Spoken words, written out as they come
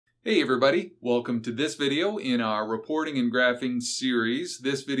Hey everybody, welcome to this video in our reporting and graphing series.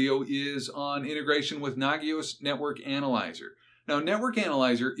 This video is on integration with Nagios Network Analyzer. Now, Network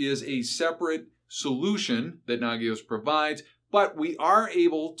Analyzer is a separate solution that Nagios provides, but we are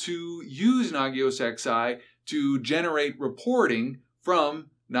able to use Nagios XI to generate reporting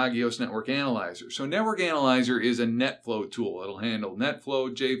from Nagios Network Analyzer. So Network Analyzer is a NetFlow tool. It'll handle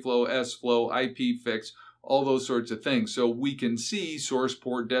NetFlow, JFlow, SFlow, IPFix, all those sorts of things. So we can see source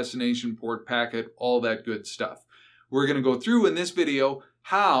port, destination port, packet, all that good stuff. We're going to go through in this video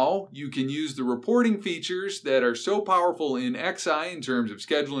how you can use the reporting features that are so powerful in XI in terms of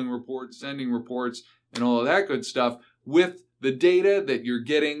scheduling reports, sending reports, and all of that good stuff with the data that you're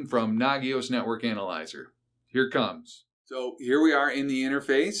getting from Nagios Network Analyzer. Here it comes. So here we are in the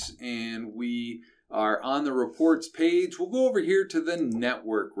interface and we are on the reports page. We'll go over here to the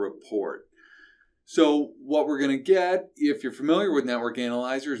network report. So what we're going to get, if you're familiar with Network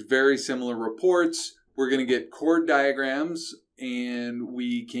Analyzer, is very similar reports. We're going to get chord diagrams and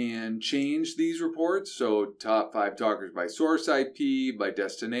we can change these reports. So top 5 talkers by source IP, by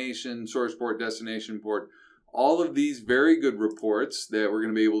destination, source port, destination port, all of these very good reports that we're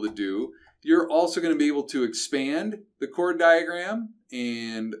going to be able to do. You're also going to be able to expand the chord diagram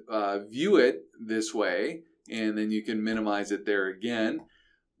and view it this way, and then you can minimize it there again.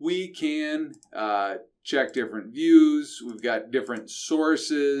 We can check different views. We've got different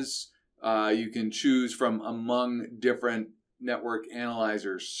sources. You can choose from among different Network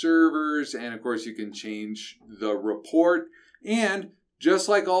Analyzer servers. And of course, you can change the report. And just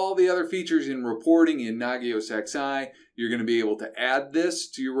like all the other features in reporting in Nagios XI, you're going to be able to add this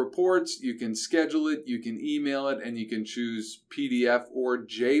to your reports. You can schedule it, you can email it, and you can choose PDF or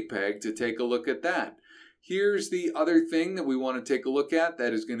JPEG to take a look at that. Here's the other thing that we want to take a look at.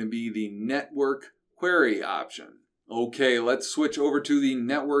 That is going to be the network query option. Okay, let's switch over to the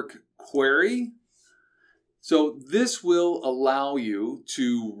network query. So this will allow you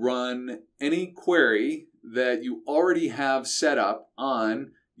to run any query that you already have set up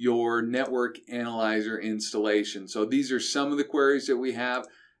on your Network Analyzer installation. So these are some of the queries that we have.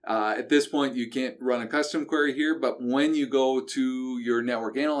 At this point, you can't run a custom query here, but when you go to your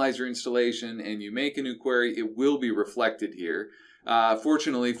Network Analyzer installation and you make a new query, it will be reflected here.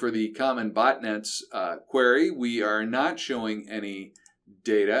 Fortunately for the common botnets query, we are not showing any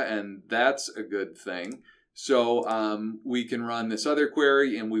data, and that's a good thing. So we can run this other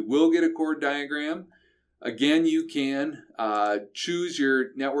query and we will get a chord diagram. Again, you can choose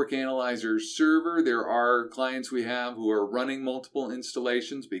your Network Analyzer server. There are clients we have who are running multiple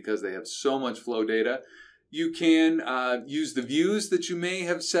installations because they have so much flow data. You can use the views that you may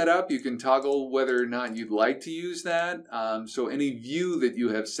have set up. You can toggle whether or not you'd like to use that. So any view that you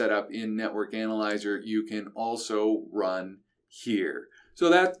have set up in Network Analyzer, you can also run here.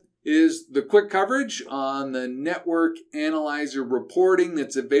 So that is the quick coverage on the Network Analyzer reporting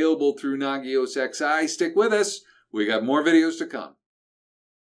that's available through Nagios XI. Stick with us. We got more videos to come.